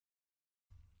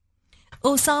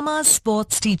Osama's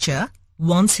sports teacher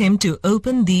wants him to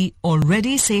open the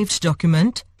already saved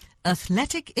document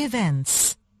Athletic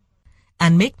Events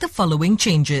and make the following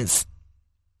changes.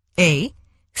 A.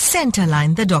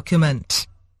 Centerline the document.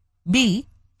 B.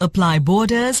 Apply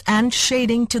borders and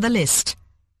shading to the list.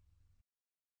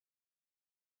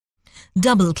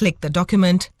 Double-click the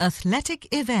document Athletic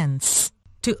Events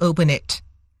to open it.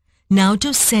 Now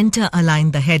to center align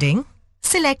the heading,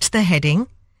 select the heading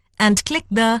and click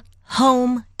the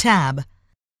Home tab.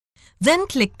 Then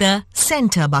click the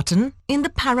Center button in the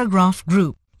paragraph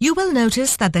group. You will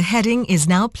notice that the heading is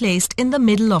now placed in the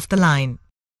middle of the line.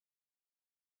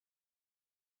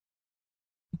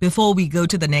 Before we go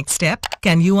to the next step,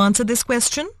 can you answer this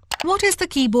question? What is the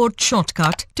keyboard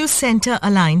shortcut to center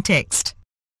align text?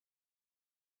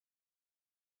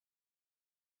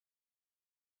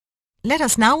 Let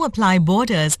us now apply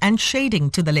borders and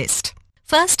shading to the list.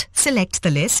 First, select the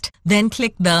list, then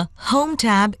click the Home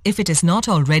tab if it is not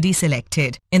already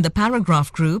selected. In the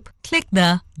paragraph group, click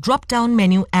the drop-down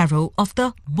menu arrow of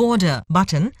the Border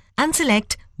button and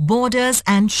select Borders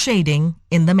and Shading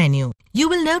in the menu. You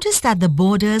will notice that the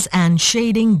Borders and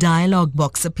Shading dialog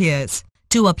box appears.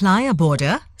 To apply a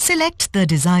border, select the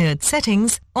desired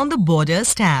settings on the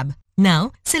Borders tab.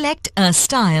 Now, select a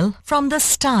style from the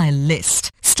Style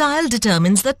list. Style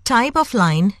determines the type of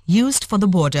line used for the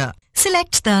border.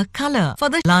 Select the color for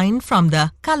the line from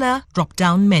the Color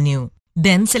drop-down menu.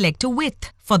 Then select a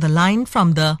width for the line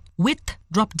from the Width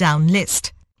drop-down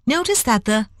list. Notice that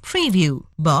the Preview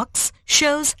box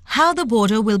shows how the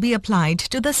border will be applied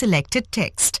to the selected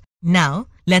text. Now,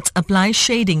 let's apply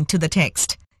shading to the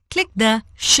text. Click the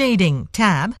Shading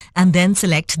tab and then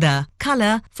select the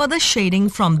color for the shading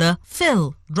from the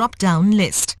Fill drop-down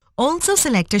list. Also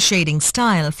select a shading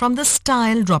style from the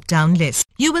Style drop-down list.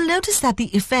 You will notice that the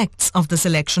effects of the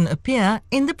selection appear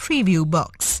in the Preview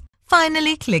box.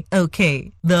 Finally, click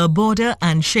OK. The border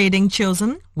and shading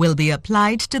chosen will be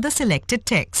applied to the selected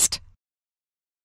text.